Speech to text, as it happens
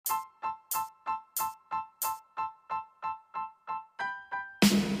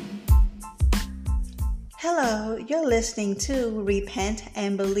Hello, you're listening to Repent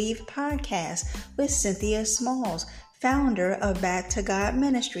and Believe podcast with Cynthia Smalls, founder of Back to God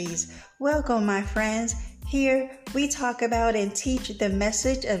Ministries. Welcome, my friends. Here, we talk about and teach the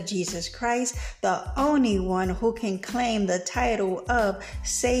message of Jesus Christ, the only one who can claim the title of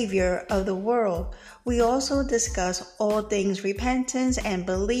Savior of the world. We also discuss all things repentance and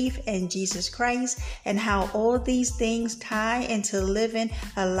belief in Jesus Christ and how all these things tie into living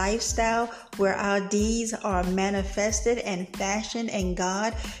a lifestyle where our deeds are manifested and fashioned in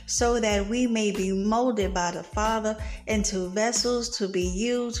God so that we may be molded by the Father into vessels to be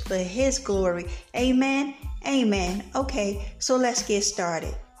used for His glory. Amen. Amen. Okay, so let's get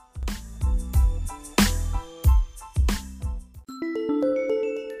started.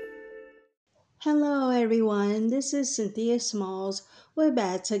 Hello, everyone. This is Cynthia Smalls. We're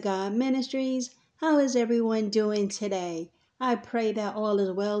Back to God Ministries. How is everyone doing today? I pray that all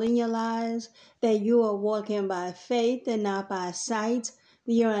is well in your lives, that you are walking by faith and not by sight.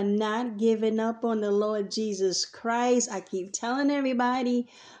 You are not giving up on the Lord Jesus Christ. I keep telling everybody,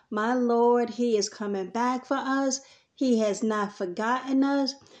 my Lord, He is coming back for us. He has not forgotten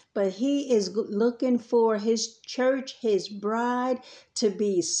us, but He is looking for His church, His bride, to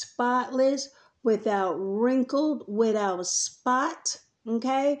be spotless, without wrinkled, without spot.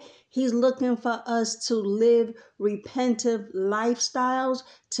 Okay? He's looking for us to live repentant lifestyles,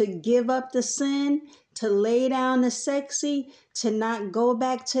 to give up the sin, to lay down the sexy, to not go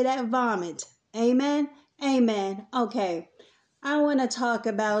back to that vomit. Amen? Amen. Okay. I want to talk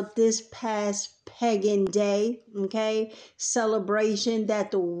about this past pagan day, okay? Celebration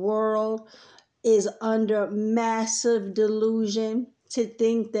that the world is under massive delusion to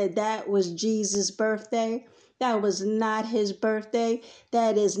think that that was Jesus' birthday. That was not His birthday.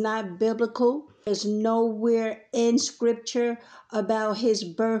 That is not biblical. There's nowhere in scripture about His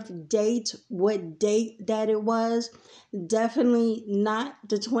birth date, what date that it was. Definitely not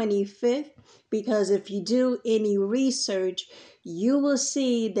the 25th, because if you do any research, you will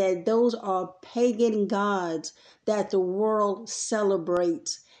see that those are pagan gods that the world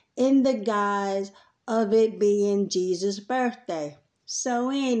celebrates in the guise of it being Jesus' birthday. So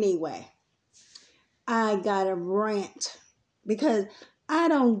anyway, I got a rant because I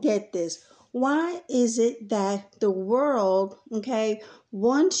don't get this. Why is it that the world, okay,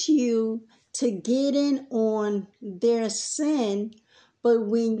 wants you to get in on their sin, but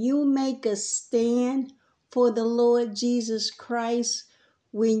when you make a stand for the Lord Jesus Christ,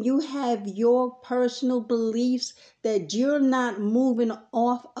 when you have your personal beliefs that you're not moving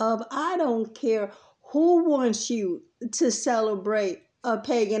off of, I don't care who wants you to celebrate a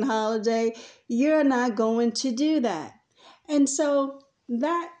pagan holiday, you're not going to do that. And so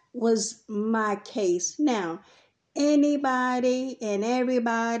that was my case. Now, anybody and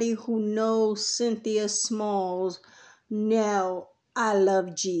everybody who knows Cynthia Smalls know I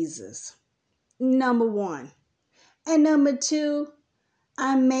love Jesus. Number one. And number two,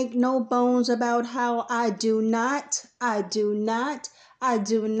 I make no bones about how I do not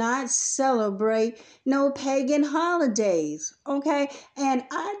celebrate no pagan holidays, okay? And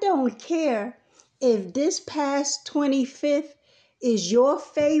I don't care if this past 25th is your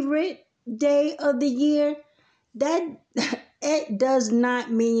favorite day of the year. That it does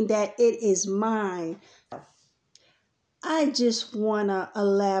not mean that it is mine. I just want to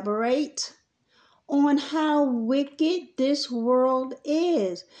elaborate on how wicked this world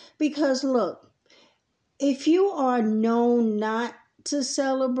is. Because look, if you are known not to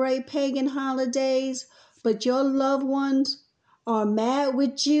celebrate pagan holidays, but your loved ones are mad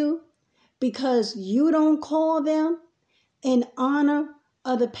with you because you don't call them in honor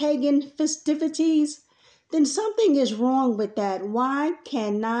of the pagan festivities, then something is wrong with that. Why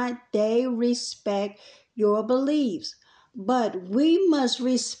cannot they respect your beliefs? But we must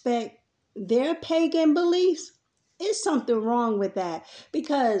respect their pagan beliefs. It's something wrong with that,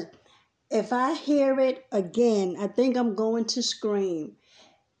 because if I hear it again, I think I'm going to scream.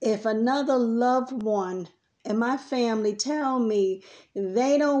 If another loved one in my family tell me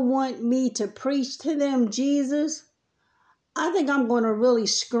they don't want me to preach to them Jesus, I think I'm going to really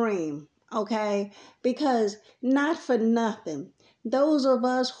scream, okay? Because not for nothing, those of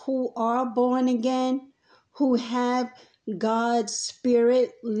us who are born again, who have God's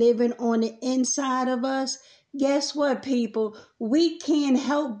Spirit living on the inside of us, guess what, people? We can't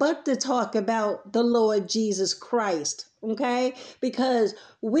help but to talk about the Lord Jesus Christ, okay? Because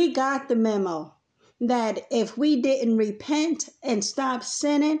we got the memo that if we didn't repent and stop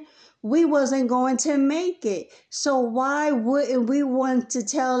sinning, we wasn't going to make it. So why wouldn't we want to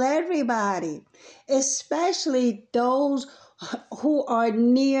tell everybody, especially those who are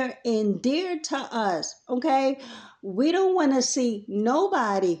near and dear to us, okay? We don't want to see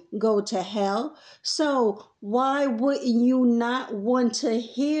nobody go to hell. So why wouldn't you not want to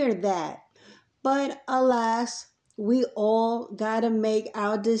hear that? But alas, we all got to make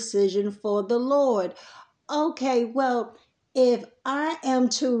our decision for the Lord. Okay, well, if I am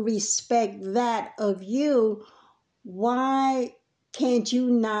to respect that of you, why can't you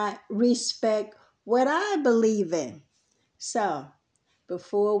not respect what I believe in? So,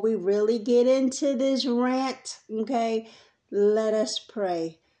 before we really get into this rant, okay, let us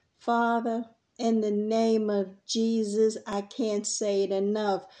pray. Father, in the name of Jesus, I can't say it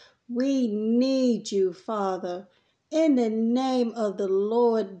enough. We need you, Father. In the name of the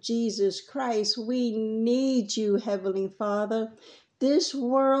Lord Jesus Christ, we need you, Heavenly Father. This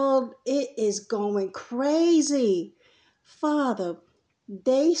world, it is going crazy. Father,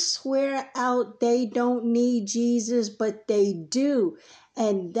 they swear out they don't need Jesus, but they do.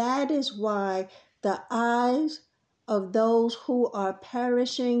 And that is why the eyes of those who are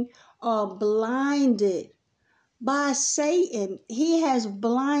perishing are blinded by Satan. He has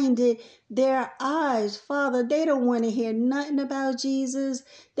blinded their eyes. Father, they don't want to hear nothing about Jesus.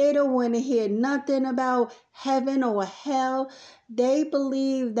 They don't want to hear nothing about heaven or hell. They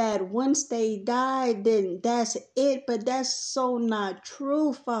believe that once they die, then that's it. But that's so not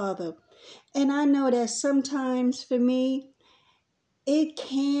true, Father. And I know that sometimes for me, it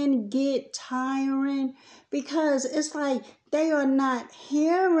can get tiring because it's like they are not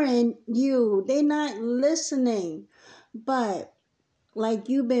hearing you, they're not listening. But like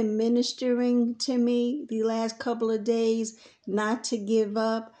you've been ministering to me the last couple of days, not to give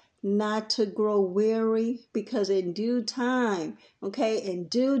up, not to grow weary, because in due time, okay, in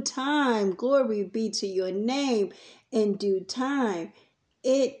due time, glory be to your name, in due time,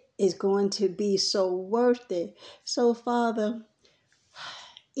 it is going to be so worth it. So, Father,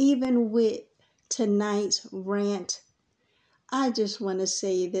 even with tonight's rant, I just want to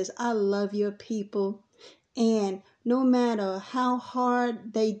say this. I love your people. And no matter how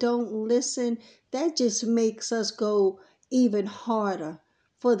hard they don't listen, that just makes us go even harder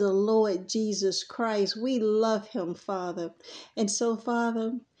for the Lord Jesus Christ. We love him, Father. And so,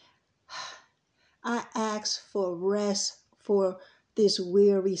 Father, I ask for rest for this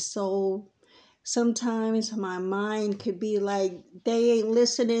weary soul. Sometimes my mind could be like, they ain't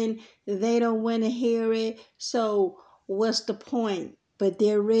listening, they don't want to hear it, so what's the point? But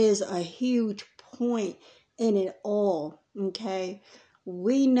there is a huge point in it all, okay?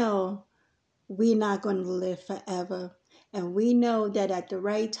 We know we're not going to live forever, and we know that at the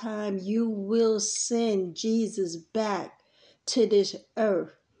right time, you will send Jesus back to this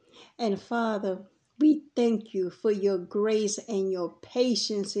earth. And Father, we thank you for your grace and your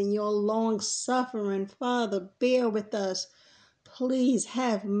patience and your long suffering. Father, bear with us. Please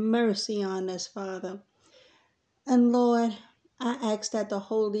have mercy on us, Father. And Lord, I ask that the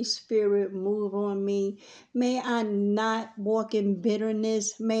Holy Spirit move on me. May I not walk in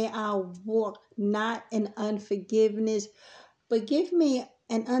bitterness. May I walk not in unforgiveness, but give me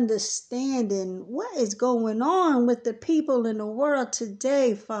an understanding what is going on with the people in the world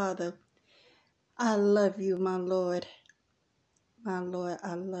today, Father. I love you, my Lord. My Lord,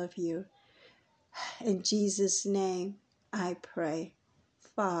 I love you. In Jesus' name, I pray.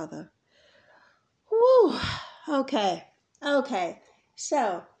 Father. Woo. Okay. Okay.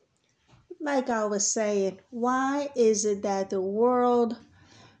 So, like I was saying, why is it that the world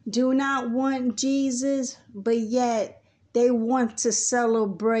do not want Jesus, but yet they want to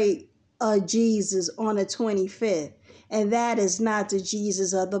celebrate a Jesus on the 25th? And that is not the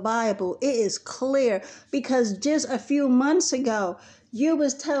Jesus of the Bible. It is clear because just a few months ago, you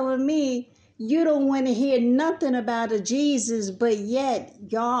was telling me you don't want to hear nothing about a Jesus, but yet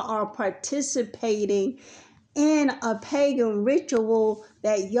y'all are participating in a pagan ritual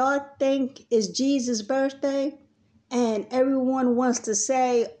that y'all think is Jesus' birthday. And everyone wants to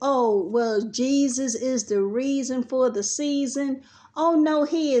say, oh, well, Jesus is the reason for the season. Oh, no,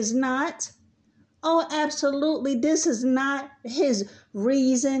 he is not. Oh, absolutely. This is not his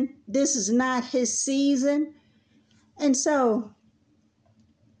reason. This is not his season. And so,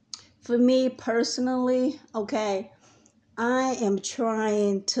 for me personally, okay, I am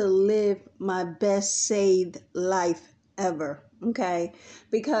trying to live my best saved life ever, okay?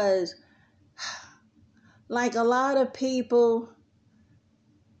 Because, like a lot of people,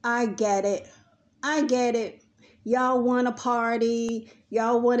 I get it. I get it. Y'all want to party.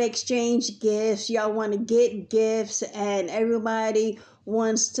 Y'all want to exchange gifts. Y'all want to get gifts. And everybody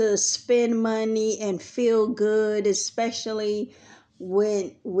wants to spend money and feel good, especially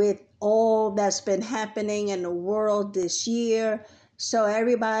with all that's been happening in the world this year. So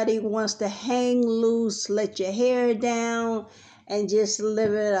everybody wants to hang loose, let your hair down, and just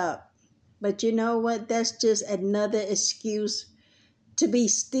live it up. But you know what? That's just another excuse to be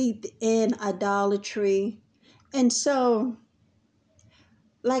steeped in idolatry. And so,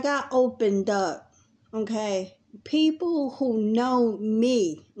 like I opened up, okay, people who know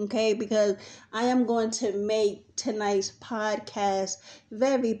me, okay, because I am going to make tonight's podcast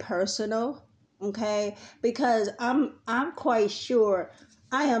very personal, okay, because I'm quite sure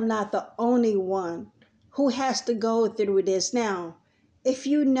I am not the only one who has to go through this. Now, if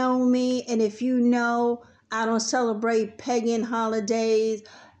you know me and if you know I don't celebrate pagan holidays,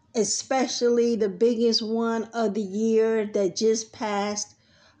 especially the biggest one of the year that just passed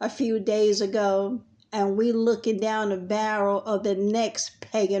a few days ago, and we looking down the barrel of the next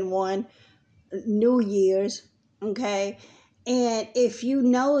pagan one, New Year's, okay? And if you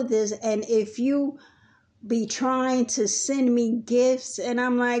know this, and if you be trying to send me gifts, and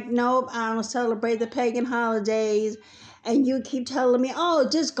I'm like, nope, I don't celebrate the pagan holidays, and you keep telling me, oh,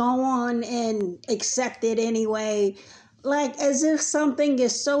 just go on and accept it anyway, like as if something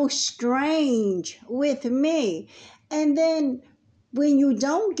is so strange with me. And then when you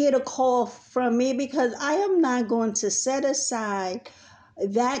don't get a call from me, because I am not going to set aside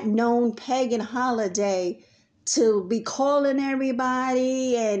that known pagan holiday to be calling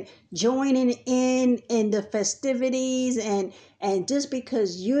everybody and joining in the festivities, and just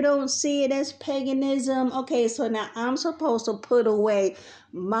because you don't see it as paganism, okay, so now I'm supposed to put away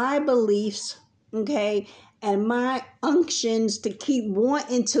my beliefs, okay, and my unctions to keep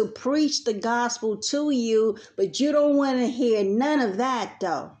wanting to preach the gospel to you, but you don't want to hear none of that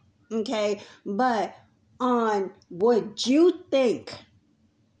though, okay? But on what you think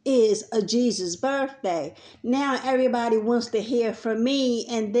is a Jesus birthday, now everybody wants to hear from me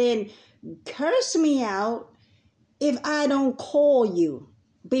and then curse me out if I don't call you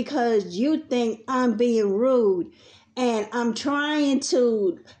because you think I'm being rude. And I'm trying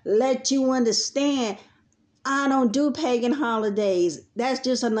to let you understand I don't do pagan holidays. That's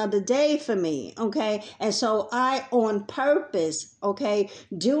just another day for me, okay? And so I, on purpose, okay,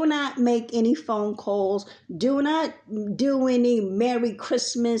 do not make any phone calls. Do not do any Merry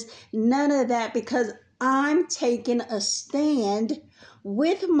Christmas, none of that, because I'm taking a stand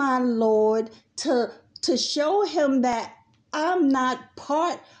with my Lord to show him that I'm not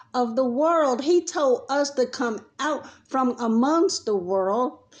part of the world. He told us to come out from amongst the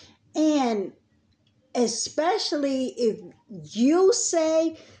world, and especially if you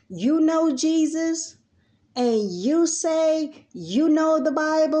say you know Jesus and you say you know the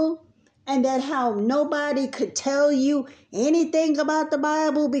Bible, and that how nobody could tell you anything about the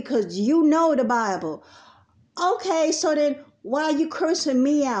Bible because you know the Bible. Okay, so then why are you cursing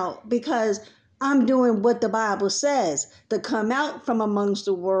me out? Because I'm doing what the Bible says to come out from amongst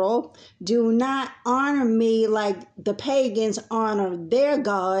the world. Do not honor me like the pagans honor their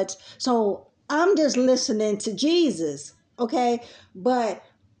gods. So I'm just listening to Jesus, okay? But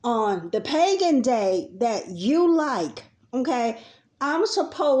on the pagan day that you like, okay, I'm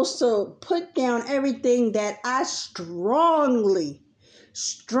supposed to put down everything that I strongly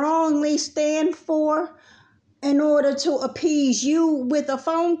stand for in order to appease you with a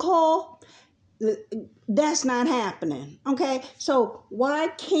phone call. That's not happening, okay? So why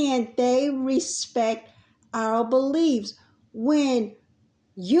can't they respect our beliefs when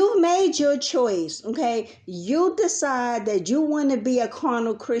you made your choice, okay? You decide that you want to be a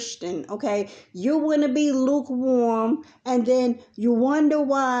carnal Christian, okay? You want to be lukewarm, and then you wonder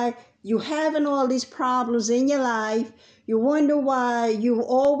why you having all these problems in your life. You wonder why you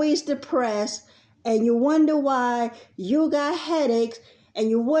always depressed, and you wonder why you got headaches, and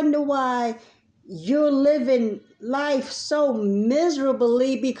you wonder why you're living life so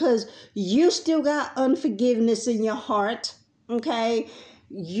miserably because you still got unforgiveness in your heart, okay?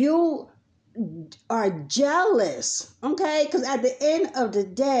 You are jealous, okay? Because at the end of the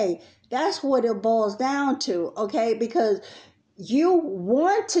day, that's what it boils down to, okay? Because you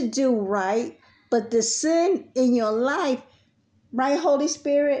want to do right, but the sin in your life, right, Holy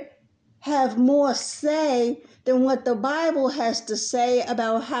Spirit, have more say than what the Bible has to say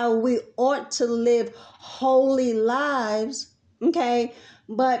about how we ought to live holy lives, okay?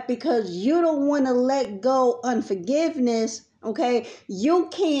 But because you don't want to let go unforgiveness, okay, you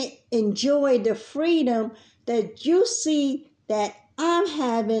can't enjoy the freedom that you see that I'm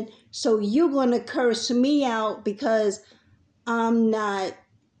having, so you're going to curse me out because I'm not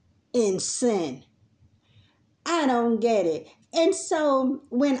in sin. I don't get it. And so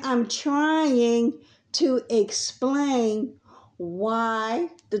when I'm trying to explain why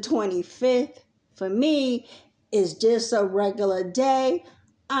the 25th for me is just a regular day.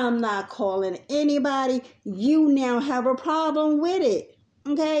 I'm not calling anybody. You now have a problem with it.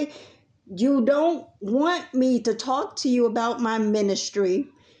 Okay? You don't want me to talk to you about my ministry.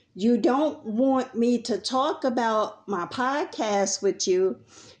 You don't want me to talk about my podcast with you.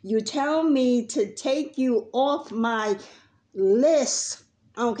 You tell me to take you off my list,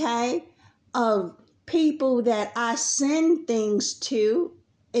 okay, of people that I send things to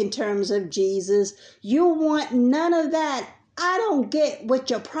in terms of Jesus. You want none of that. I don't get what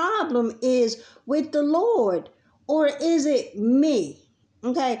your problem is with the Lord. Or is it me?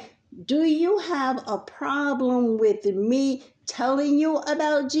 Okay. Do you have a problem with me telling you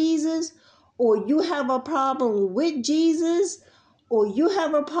about Jesus? Or you have a problem with Jesus? Or you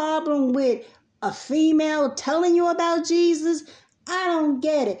have a problem with a female telling you about Jesus? I don't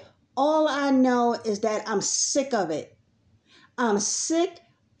get it. All I know is that I'm sick of it. I'm sick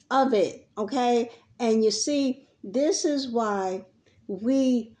of it, okay? And you see, this is why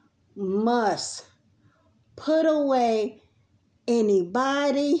we must put away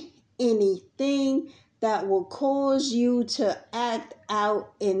anybody, anything that will cause you to act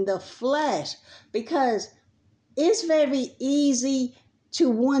out in the flesh, because it's very easy to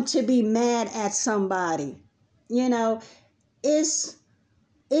want to be mad at somebody. You know, it's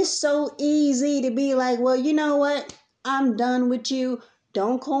so easy to be like, well, you know what? I'm done with you.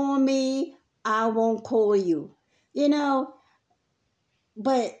 Don't call me. I won't call you. You know,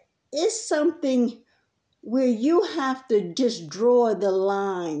 but it's something where you have to just draw the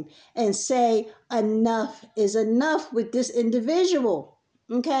line and say enough is enough with this individual,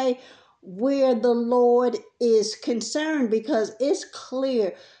 okay? Where the Lord is concerned, because it's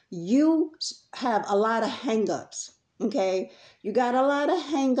clear you have a lot of hangups, okay? You got a lot of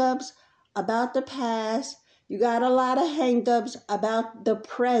hangups about the past. You got a lot of hangups about the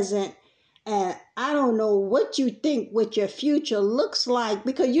present. And I don't know what you think what your future looks like,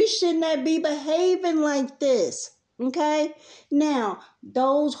 because you should not be behaving like this. Okay? Now,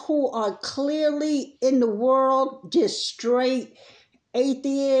 those who are clearly in the world just straight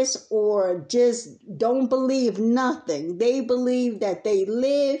atheists or just don't believe nothing. They believe that they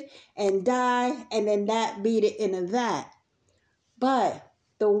live and die, and then that be the end of that. But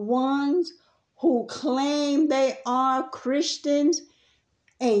the ones who claim they are Christians,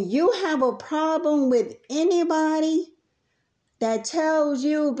 and you have a problem with anybody that tells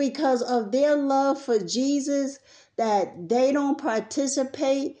you because of their love for Jesus that they don't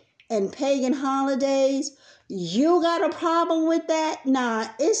participate in pagan holidays, you got a problem with that? Nah,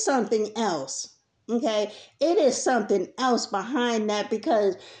 it's something else. Okay? It is something else behind that,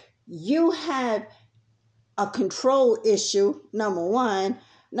 because you have a control issue, number one.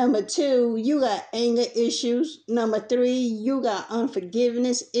 Number two, you got anger issues. Number three, you got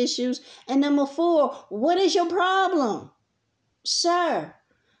unforgiveness issues. And number four, what is your problem? Sir,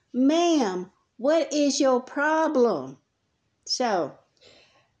 ma'am, what is your problem? So,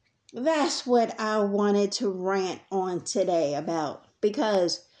 that's what I wanted to rant on today about.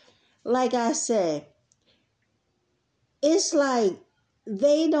 Because, like I said, it's like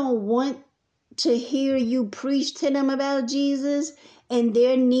they don't want to hear you preach to them about Jesus and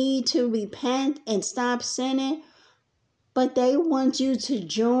their need to repent and stop sinning, but they want you to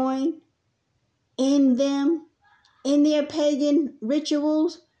join in them, in their pagan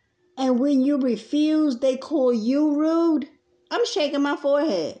rituals. And when you refuse, they call you rude. I'm shaking my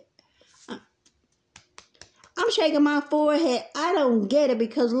forehead. I don't get it,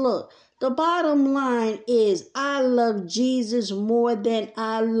 because look, the bottom line is I love Jesus more than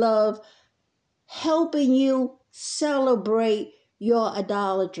I love helping you celebrate your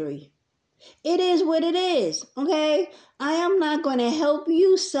idolatry. It is what it is, okay? I am not going to help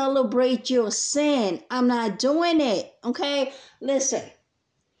you celebrate your sin. I'm not doing it, okay? Listen,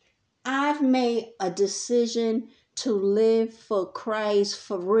 I've made a decision to live for Christ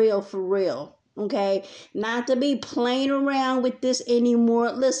for real, okay? Not to be playing around with this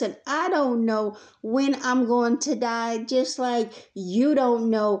anymore. Listen, I don't know when I'm going to die, just like you don't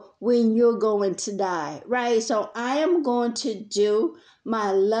know when you're going to die, right? So I am going to do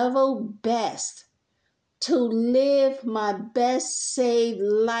my level best to live my best saved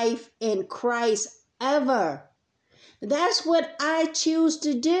life in Christ ever. That's what I choose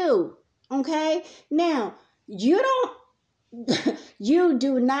to do. Okay? Now, you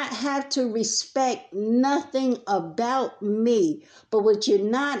do not have to respect nothing about me. But what you're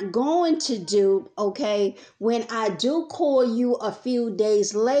not going to do, okay, when I do call you a few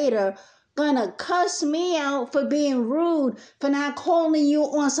days later, gonna cuss me out for being rude, for not calling you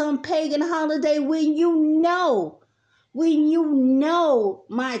on some pagan holiday when you know When you know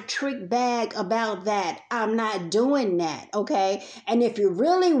my trick bag about that, I'm not doing that, okay? And if you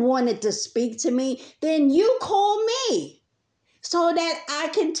really wanted to speak to me, then you call me so that I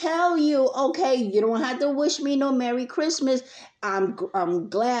can tell you, okay, you don't have to wish me no Merry Christmas. I'm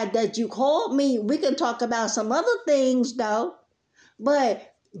glad that you called me. We can talk about some other things though. But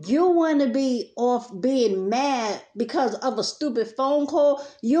you want to be off being mad because of a stupid phone call.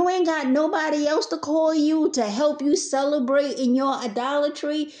 You ain't got nobody else to call you to help you celebrate in your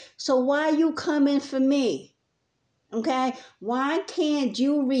idolatry. So why you coming for me? Okay? Why can't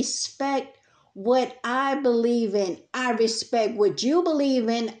you respect what I believe in? I respect what you believe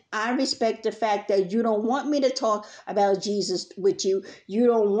in. I respect the fact that you don't want me to talk about Jesus with you. You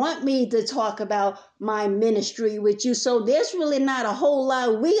don't want me to talk about my ministry with you. So there's really not a whole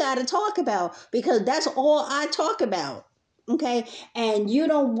lot we got to talk about because that's all I talk about. Okay, and you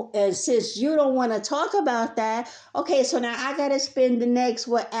don't, since you don't want to talk about that, okay, so now I gotta spend the next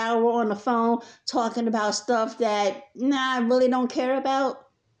hour on the phone talking about stuff that I really don't care about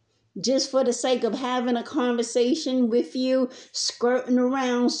just for the sake of having a conversation with you, skirting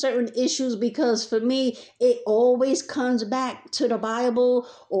around certain issues, because for me it always comes back to the Bible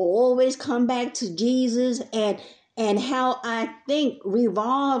or always come back to Jesus, and how I think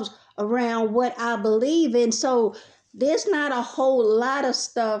revolves around what I believe in. So there's not a whole lot of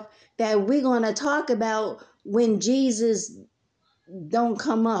stuff that we're going to talk about when Jesus don't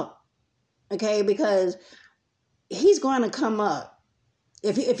come up, okay? Because he's going to come up.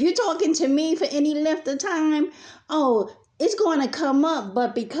 If you're talking to me for any length of time, oh, it's going to come up.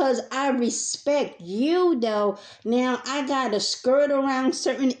 But because I respect you, though, now I got to skirt around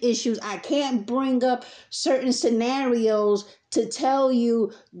certain issues. I can't bring up certain scenarios to tell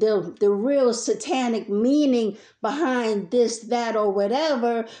you the real satanic meaning behind this, that, or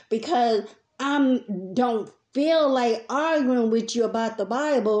whatever, because I don't feel like arguing with you about the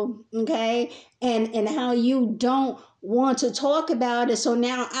Bible, okay? And how you don't want to talk about it. So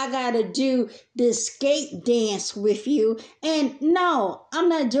now I got to do this skate dance with you. And no, I'm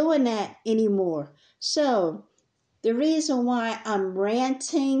not doing that anymore. So the reason why I'm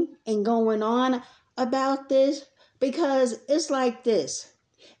ranting and going on about this, because it's like this.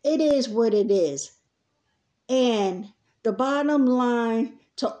 It is what it is. And the bottom line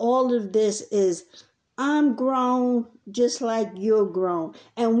to all of this is I'm grown just like you're grown.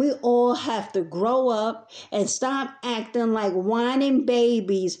 And we all have to grow up and stop acting like whining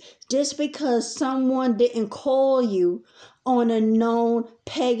babies just because someone didn't call you on a known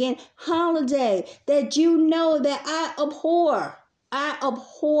pagan holiday that you know that I abhor. I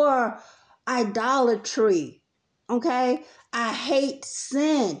abhor idolatry. Okay? I hate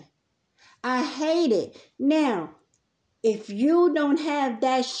sin. I hate it. Now, if you don't have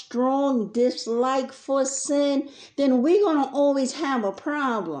that strong dislike for sin, then we're going to always have a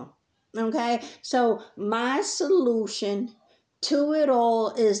problem. Okay? So, my solution to it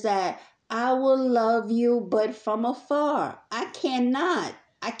all is that I will love you, but from afar. I cannot.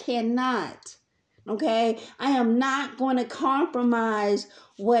 I cannot. Okay? I am not going to compromise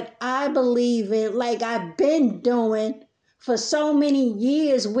what I believe in like I've been doing for so many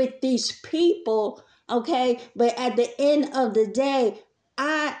years with these people. Okay, but at the end of the day,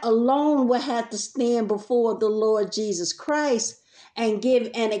 I alone will have to stand before the Lord Jesus Christ and give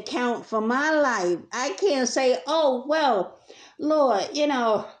an account for my life. I can't say, oh, well, Lord,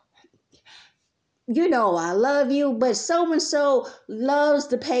 I love you, but so and so loves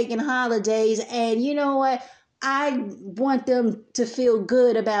the pagan holidays, and you know what? I want them to feel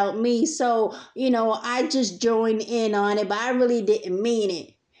good about me, so I just joined in on it, but I really didn't mean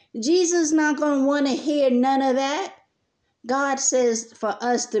it. Jesus not gonna want to hear none of that. God says for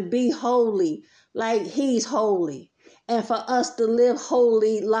us to be holy, like He's holy, and for us to live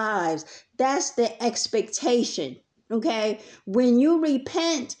holy lives. That's the expectation. Okay, when you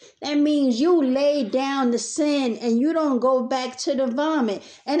repent, that means you lay down the sin and you don't go back to the vomit.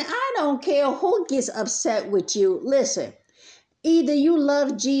 And I don't care who gets upset with you. Listen, either you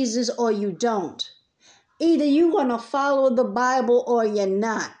love Jesus or you don't. Either you're going to follow the Bible or you're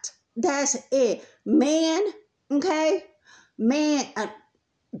not. That's it. Man, okay? Man,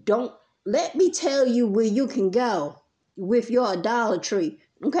 don't let me tell you where you can go with your idolatry.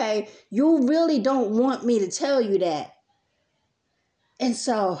 Okay? You really don't want me to tell you that. And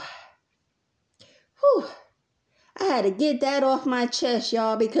so, whew, I had to get that off my chest,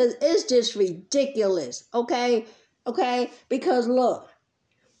 y'all, because it's just ridiculous. Okay? Okay? Because look,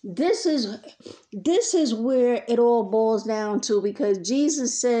 this is where it all boils down to, because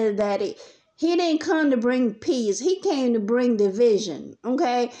Jesus said that He didn't come to bring peace. He came to bring division.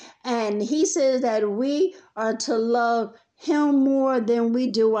 Okay. And he says that we are to love him more than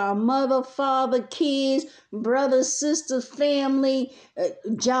we do our mother, father, kids, brothers, sisters, family,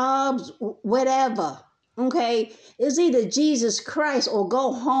 jobs, whatever. Okay. It's either Jesus Christ or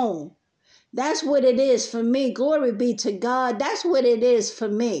go home. That's what it is for me. Glory be to God. That's what it is for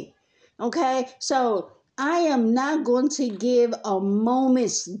me. Okay. So I am not going to give a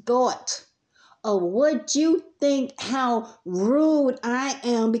moment's thought of what you think, how rude I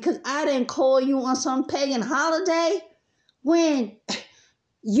am, because I didn't call you on some pagan holiday when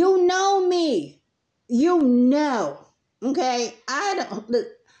you know me. You know. Okay? I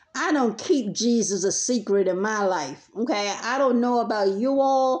don't keep Jesus a secret in my life. Okay? I don't know about you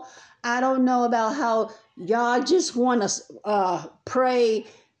all. I don't know about how y'all just want to pray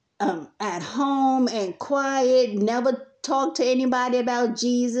at home and quiet, never talk to anybody about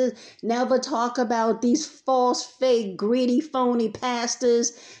Jesus, never talk about these false, fake, greedy, phony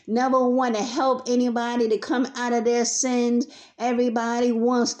pastors, never want to help anybody to come out of their sins. Everybody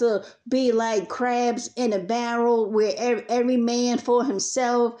wants to be like crabs in a barrel where every man for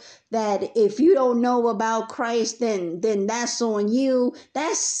himself, that if you don't know about Christ, then that's on you.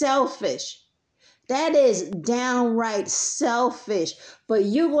 That's selfish. That is downright selfish. But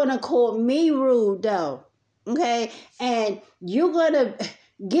you're going to call me rude, though. Okay? And you're going to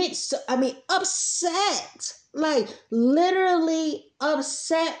get, upset. Like, literally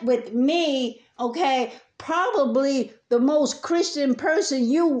upset with me. Okay? Probably the most Christian person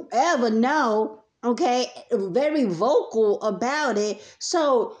you ever know. Okay? Very vocal about it.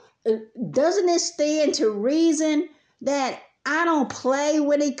 So, doesn't it stand to reason that I don't play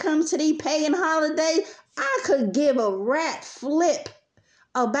when it comes to these pagan holidays? I could give a rat flip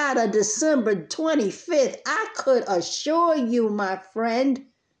about a December 25th. I could assure you, my friend.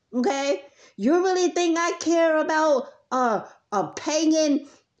 Okay? You really think I care about a pagan,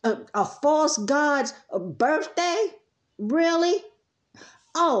 a false god's birthday? Really?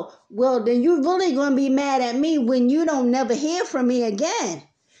 Oh, well, then you're really going to be mad at me when you don't never hear from me again.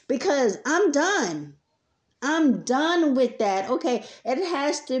 Because I'm done. I'm done with that. Okay, it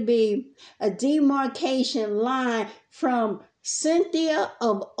has to be a demarcation line from Cynthia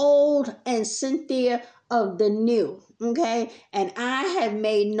of old and Cynthia of the new. Okay, and I have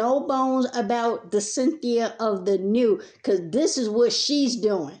made no bones about the Cynthia of the new, because this is what she's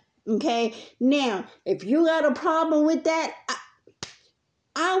doing. Okay, now if you got a problem with that,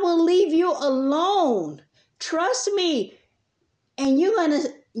 I will leave you alone. Trust me. And you're gonna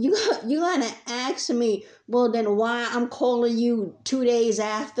ask me, well, then why I'm calling you 2 days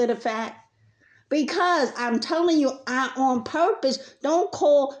after the fact? Because I'm telling you, I on purpose don't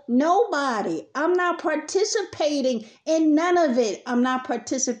call nobody. I'm not participating in none of it. I'm not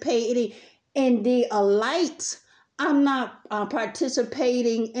participating in the lights. I'm not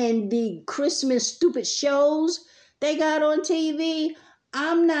participating in the Christmas stupid shows they got on TV.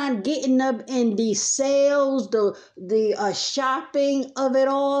 I'm not getting up in the sales, the shopping of it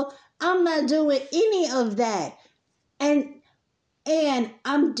all. I'm not doing any of that. And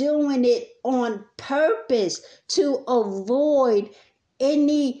I'm doing it on purpose to avoid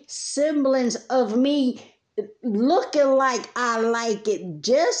any semblance of me looking like I like it,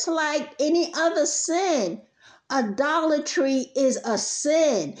 just like any other sin. Idolatry is a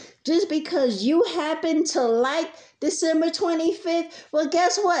sin. Just because you happen to like December 25th, well,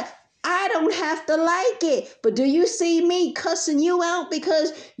 guess what? I don't have to like it. But do you see me cussing you out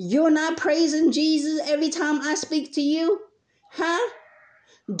because you're not praising Jesus every time I speak to you? Huh?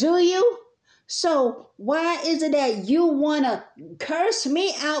 Do you? So why is it that you want to curse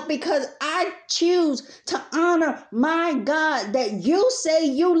me out because I choose to honor my God that you say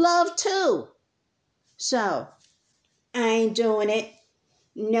you love too? So I ain't doing it.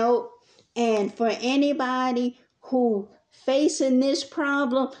 Nope. And for anybody who facing this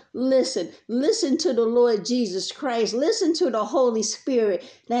problem, listen to the Lord Jesus Christ. Listen to the Holy Spirit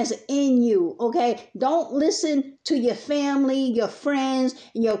that's in you. Okay, don't listen to your family, your friends,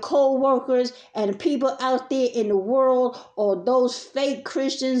 your co-workers, and people out there in the world, or those fake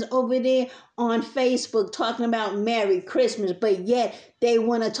Christians over there on Facebook talking about Merry Christmas, but yet they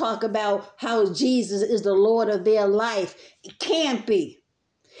want to talk about how Jesus is the Lord of their life. It can't be.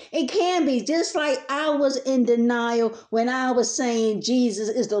 It can be, just like I was in denial when I was saying Jesus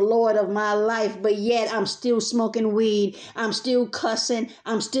is the Lord of my life, but yet I'm still smoking weed. I'm still cussing.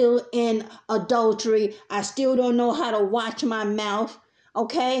 I'm still in adultery. I still don't know how to watch my mouth.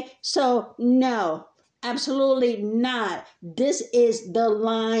 Okay? So, no, absolutely not. This is the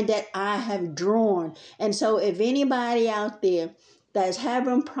line that I have drawn. And so, if anybody out there that's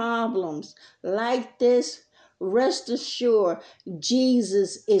having problems like this, rest assured,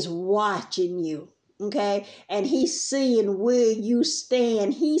 Jesus is watching you. Okay, and he's seeing where you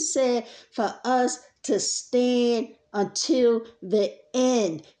stand. He said for us to stand until the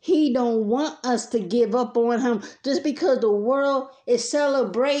end. He don't want us to give up on him just because the world is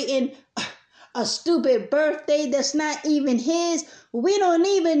celebrating a stupid birthday that's not even his. We don't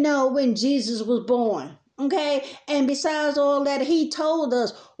even know when Jesus was born. Okay, and besides all that, he told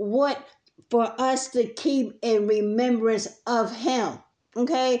us what for us to keep in remembrance of him.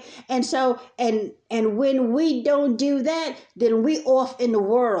 Okay, and so and when we don't do that, then we off in the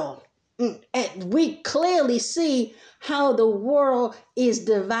world. And we clearly see how the world is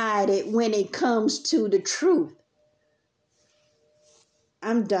divided when it comes to the truth.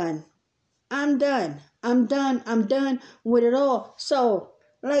 I'm done. I'm done. I'm done. I'm done with it all. So,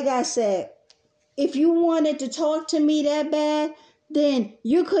 like I said, if you wanted to talk to me that bad, then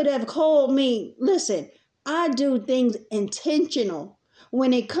you could have called me. Listen, I do things intentional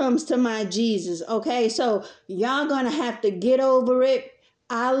when it comes to my Jesus, okay? So y'all gonna have to get over it.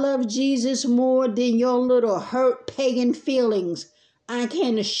 I love Jesus more than your little hurt pagan feelings. I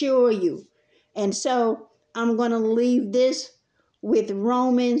can assure you. And so I'm gonna leave this with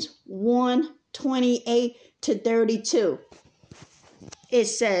Romans 1:28 to 32. It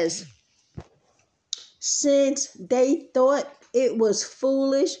says, since they thought it was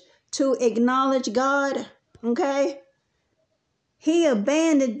foolish to acknowledge God, okay, he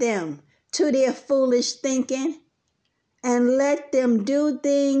abandoned them to their foolish thinking and let them do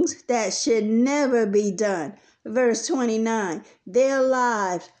things that should never be done. Verse 29, their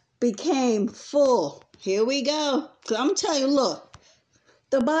lives became full. Here we go. So I'm telling you, look,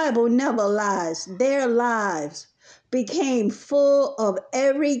 the Bible never lies. Their lives became full of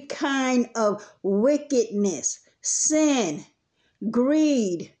every kind of wickedness, sin,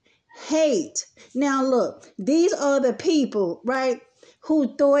 greed, hate. Now, look, these are the people, right,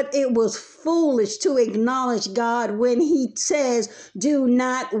 who thought it was foolish to acknowledge God when he says, do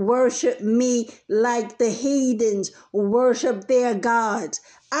not worship me like the heathens worship their gods.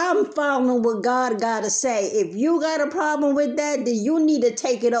 I'm following what God got to say. If you got a problem with that, then you need to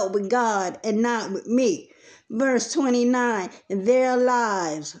take it up with God and not with me. Verse 29, their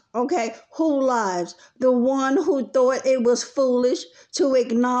lives. Okay, who lives? The one who thought it was foolish to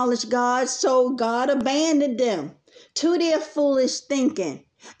acknowledge God, so God abandoned them to their foolish thinking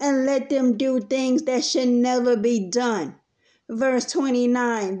and let them do things that should never be done. Verse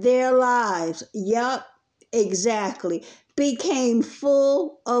 29, their lives, yup, exactly, became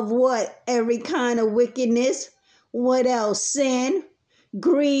full of what? Every kind of wickedness. What else? Sin,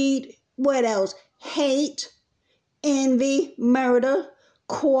 greed. What else? Hate, envy, murder,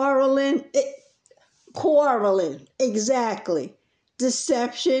 quarreling, exactly.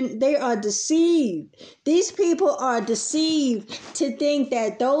 Deception, they are deceived. These people are deceived to think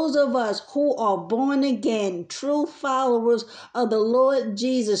that those of us who are born again, true followers of the Lord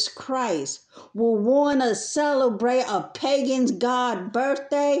Jesus Christ, will want to celebrate a pagan's God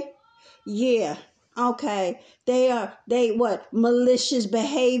birthday. Yeah, okay. They what? Malicious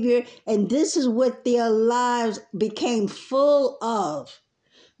behavior, and this is what their lives became full of.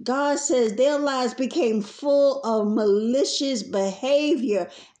 God says their lives became full of malicious behavior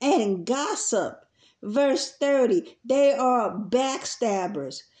and gossip. Verse 30, they are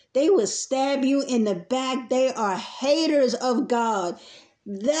backstabbers. They will stab you in the back. They are haters of God.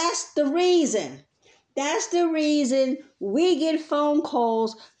 That's the reason. That's the reason we get phone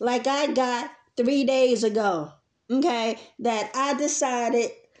calls like I got 3 days ago. Okay, that I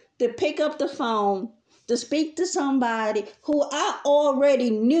decided to pick up the phone to speak to somebody who I already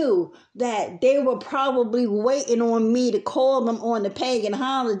knew that they were probably waiting on me to call them on the pagan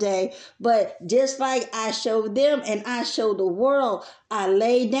holiday. But just like I showed them and I showed the world, I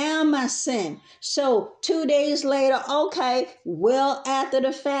laid down my sin. So 2 days later, okay, well after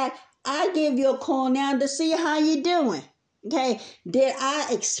the fact, I give you a call now to see how you doing. Okay, did I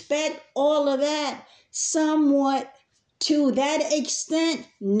expect all of that? Somewhat to that extent?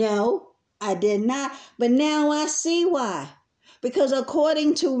 No, I did not. But now I see why. Because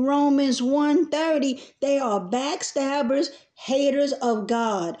according to Romans 1:30, they are backstabbers, haters of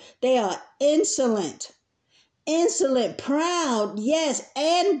God. They are insolent, proud, yes,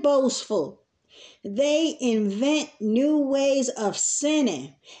 and boastful. They invent new ways of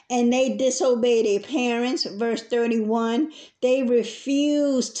sinning and they disobey their parents. Verse 31, they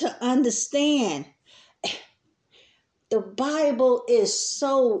refuse to understand. The Bible is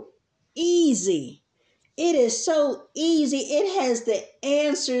so easy. It is so easy. It has the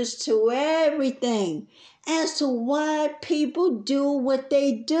answers to everything. as to why people do what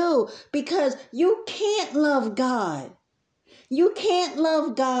they do, because you can't love God. You can't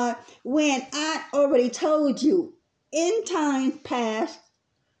love God when I already told you in times past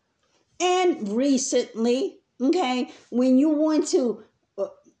and recently, okay, when you want to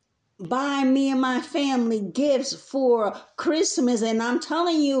buy me and my family gifts for Christmas, and I'm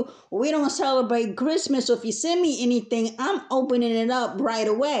telling you, we don't celebrate Christmas. So if you send me anything, I'm opening it up right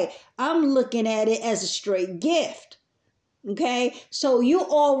away. I'm looking at it as a straight gift. Okay, so you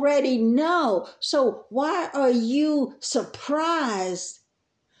already know. So why are you surprised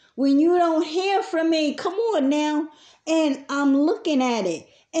when you don't hear from me? Come on now. And I'm looking at it.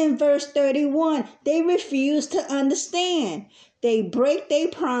 In verse 31, they refuse to understand. They break their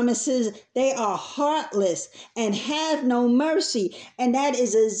promises. They are heartless and have no mercy. And that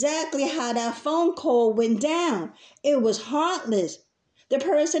is exactly how that phone call went down. It was heartless. The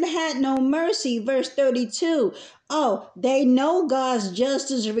person had no mercy. Verse 32. Oh, they know God's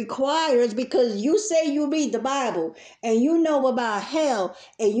justice requires, because you say you read the Bible and you know about hell,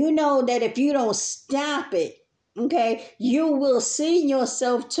 and you know that if you don't stop it, okay, you will send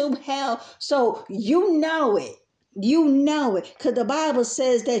yourself to hell. So you know it. You know it, because the Bible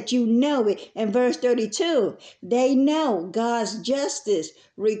says that you know it. In verse 32, they know God's justice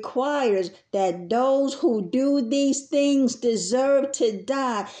requires that those who do these things deserve to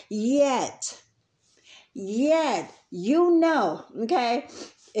die. Yet, you know, okay,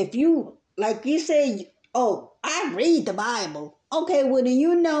 if you, like you say, oh, I read the Bible. Okay, well, then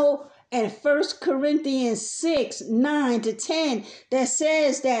you know in 1 Corinthians 6:9-10 that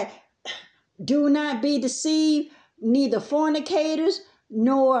says that do not be deceived, neither fornicators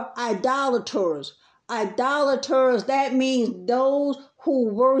nor idolaters. Idolaters, that means those who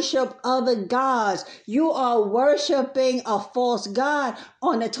worship other gods. You are worshiping a false god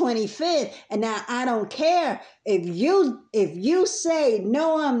on the 25th. And now I don't care if you say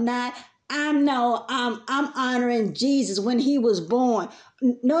no, I'm not. I'm honoring Jesus when he was born.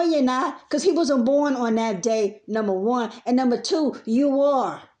 No, you're not, because he wasn't born on that day, number one. And number two, you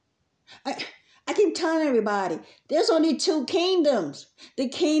are. I, I keep telling everybody, there's only two kingdoms, the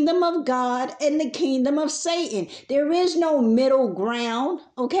kingdom of God and the kingdom of Satan. There is no middle ground,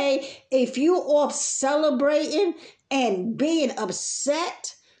 okay? If you off celebrating and being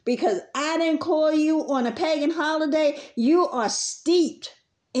upset because I didn't call you on a pagan holiday, you are steeped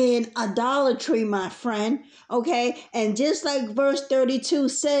in idolatry, my friend, okay? And just like verse 32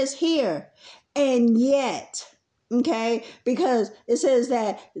 says here, and yet, okay, because it says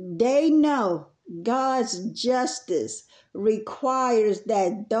that they know God's justice requires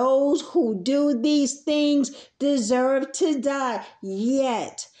that those who do these things deserve to die,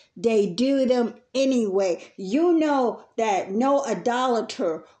 yet they do them anyway. You know that no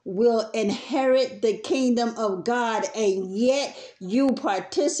idolater will inherit the kingdom of God, and yet you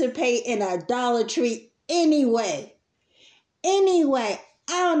participate in idolatry anyway. Anyway,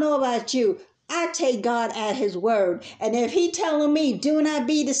 I don't know about you. I take God at his word. And if he telling me, do not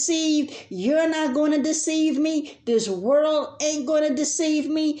be deceived, you're not going to deceive me. This world ain't going to deceive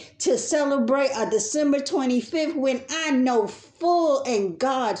me to celebrate a December 25th when I know full and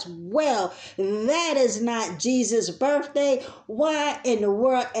God's well that is not Jesus' birthday. Why in the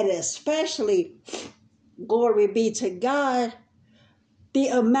world, and especially, glory be to God, the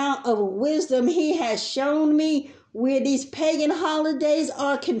amount of wisdom he has shown me where these pagan holidays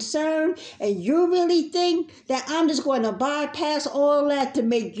are concerned, and you really think that I'm just going to bypass all that to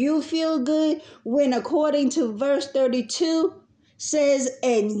make you feel good, when according to verse 32 says,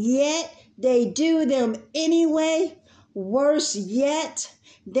 and yet they do them anyway. Worse yet,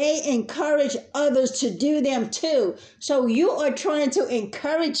 they encourage others to do them too. So you are trying to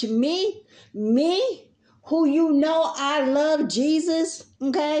encourage me, who you know I love Jesus,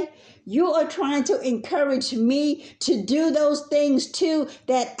 okay? You are trying to encourage me to do those things too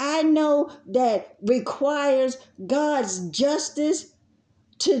that I know that requires God's justice.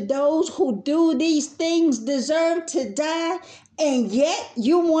 To those who do these things deserve to die, and yet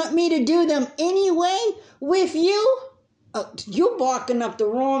you want me to do them anyway with you? You barking up the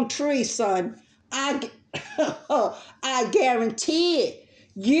wrong tree, son. I, I guarantee it.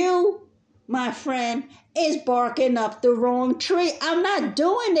 You, my friend, is barking up the wrong tree. I'm not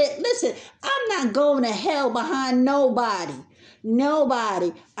doing it. Listen, I'm not going to hell behind nobody.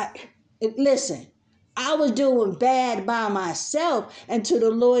 Nobody. Listen, I was doing bad by myself until the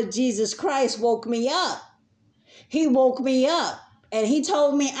Lord Jesus Christ woke me up. He woke me up and he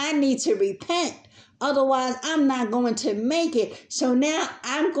told me I need to repent. Otherwise, I'm not going to make it. So now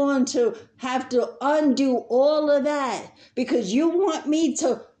I'm going to have to undo all of that because you want me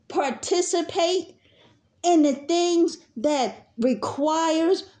to participate and the things that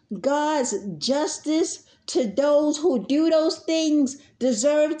requires God's justice to those who do those things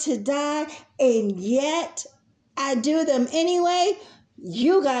deserve to die, and yet I do them anyway,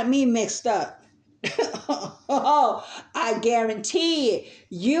 you got me mixed up. Oh, I guarantee it.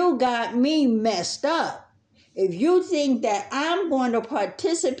 You got me messed up. If you think that I'm going to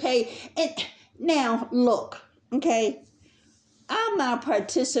participate, and now look, okay, I'm not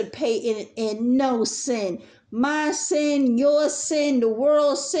participating in no sin. My sin, your sin, the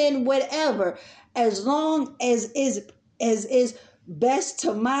world's sin, whatever. As long as is best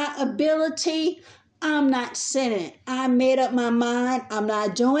to my ability, I'm not sinning. I made up my mind. I'm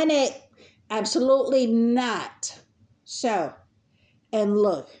not doing it. Absolutely not. So, and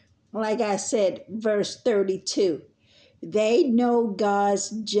look, like I said, verse 32. They know God's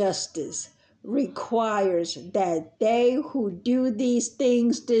justice requires that they who do these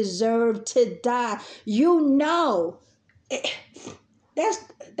things deserve to die. You know, eh, that's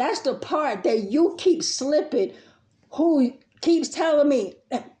that's the part that you keep slipping. Who keeps telling me,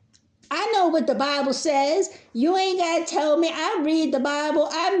 I know what the Bible says. You ain't got to tell me. I read the Bible.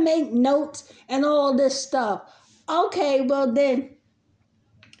 I make notes and all this stuff. Okay, well then,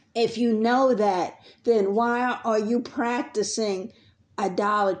 if you know that, then why are you practicing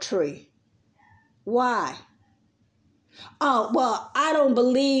idolatry? Why? Oh, well, I don't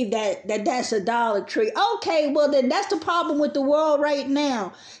believe that's idolatry. Okay, well, then that's the problem with the world right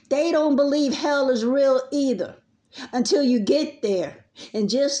now. They don't believe hell is real either until you get there. And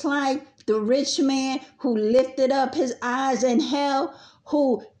just like the rich man who lifted up his eyes in hell,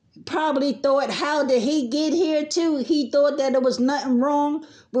 who probably thought, how did he get here too? He thought that there was nothing wrong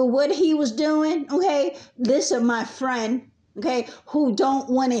with what he was doing. Okay, listen, my friend, okay, who don't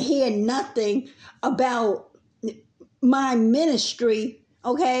want to hear nothing about my ministry,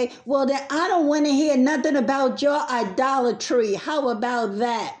 okay, well then I don't want to hear nothing about your idolatry. How about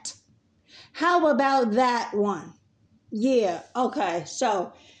that? How about that one? Yeah, okay.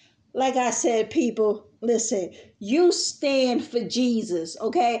 So like I said, people, listen, you stand for Jesus,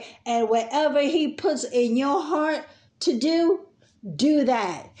 okay? And whatever he puts in your heart to do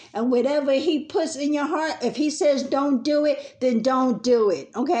that. And whatever he puts in your heart, if he says don't do it, then don't do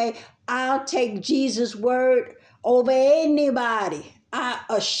it, okay? I'll take Jesus' word over anybody. I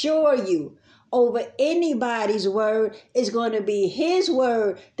assure you, over anybody's word is going to be his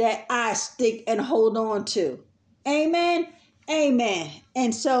word that I stick and hold on to. Amen. Amen.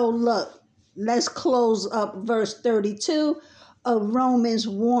 And so, look, let's close up verse 32 of Romans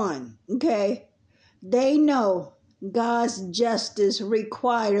 1. Okay. They know God's justice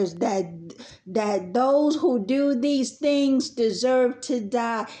requires that those who do these things deserve to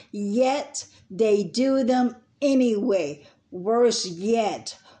die, yet they do them anyway. Worse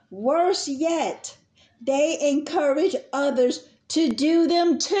yet, they encourage others to do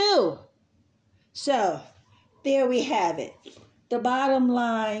them too. So, there we have it. The bottom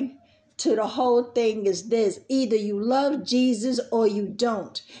line to the whole thing is this: either you love Jesus or you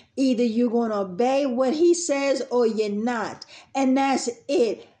don't. Either you're going to obey what he says or you're not. And that's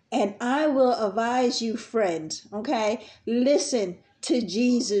it. And I will advise you, friends, okay? Listen to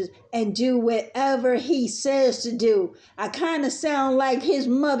Jesus and do whatever he says to do. I kind of sound like his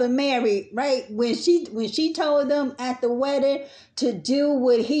mother Mary, right? When she told them at the wedding to do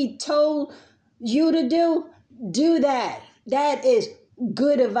what he told you to do that. That is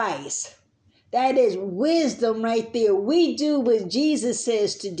good advice. That is wisdom right there. We do what Jesus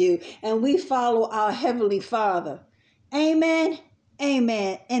says to do, and we follow our Heavenly Father. Amen.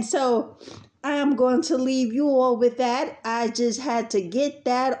 Amen. And so I'm going to leave you all with that. I just had to get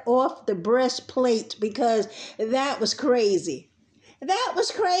that off the breastplate because that was crazy. That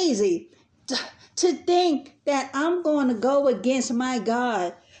was crazy. To think that I'm going to go against my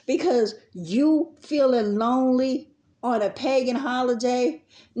God because you feeling lonely on a pagan holiday.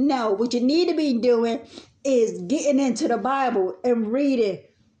 No, what you need to be doing is getting into the Bible and reading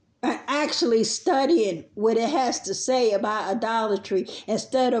and actually studying what it has to say about idolatry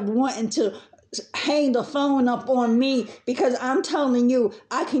instead of wanting to hang the phone up on me because I'm telling you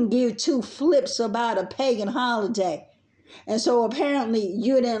I can give two flips about a pagan holiday. And so apparently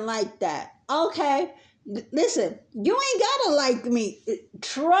you didn't like that. Okay. Listen, you ain't gotta like me.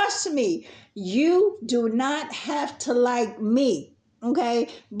 Trust me. You do not have to like me. Okay.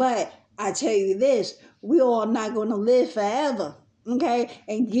 But I tell you this, we all not gonna live forever. Okay.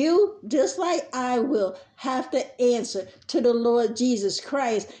 And you, just like I will, have to answer to the Lord Jesus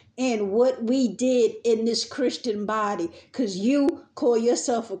Christ and what we did in this Christian body. Because you call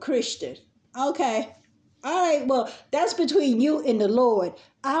yourself a Christian. Okay. All right, well, that's between you and the Lord.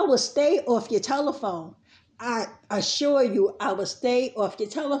 I will stay off your telephone. I assure you, I will stay off your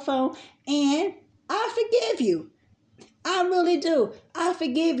telephone and I forgive you. I really do. I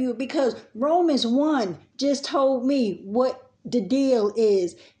forgive you because Romans 1 just told me what the deal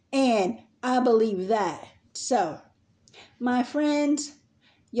is, and I believe that. So, my friends,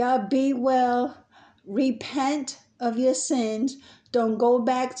 y'all be well. Repent of your sins. Don't go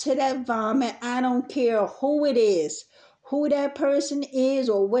back to that vomit. I don't care who it is, who that person is,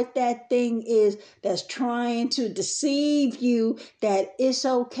 or what that thing is that's trying to deceive you that it's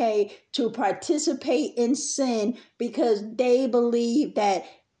okay to participate in sin because they believe that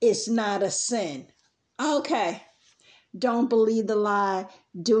it's not a sin. Okay. Don't believe the lie.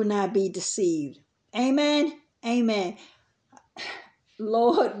 Do not be deceived. Amen. Amen.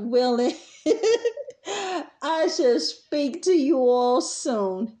 Lord willing, I shall speak to you all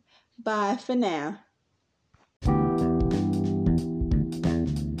soon. Bye for now.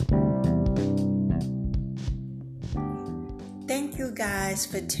 Thank you guys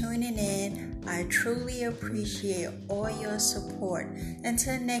for tuning in. I truly appreciate all your support.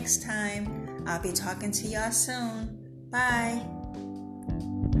 Until next time, I'll be talking to y'all soon. Bye.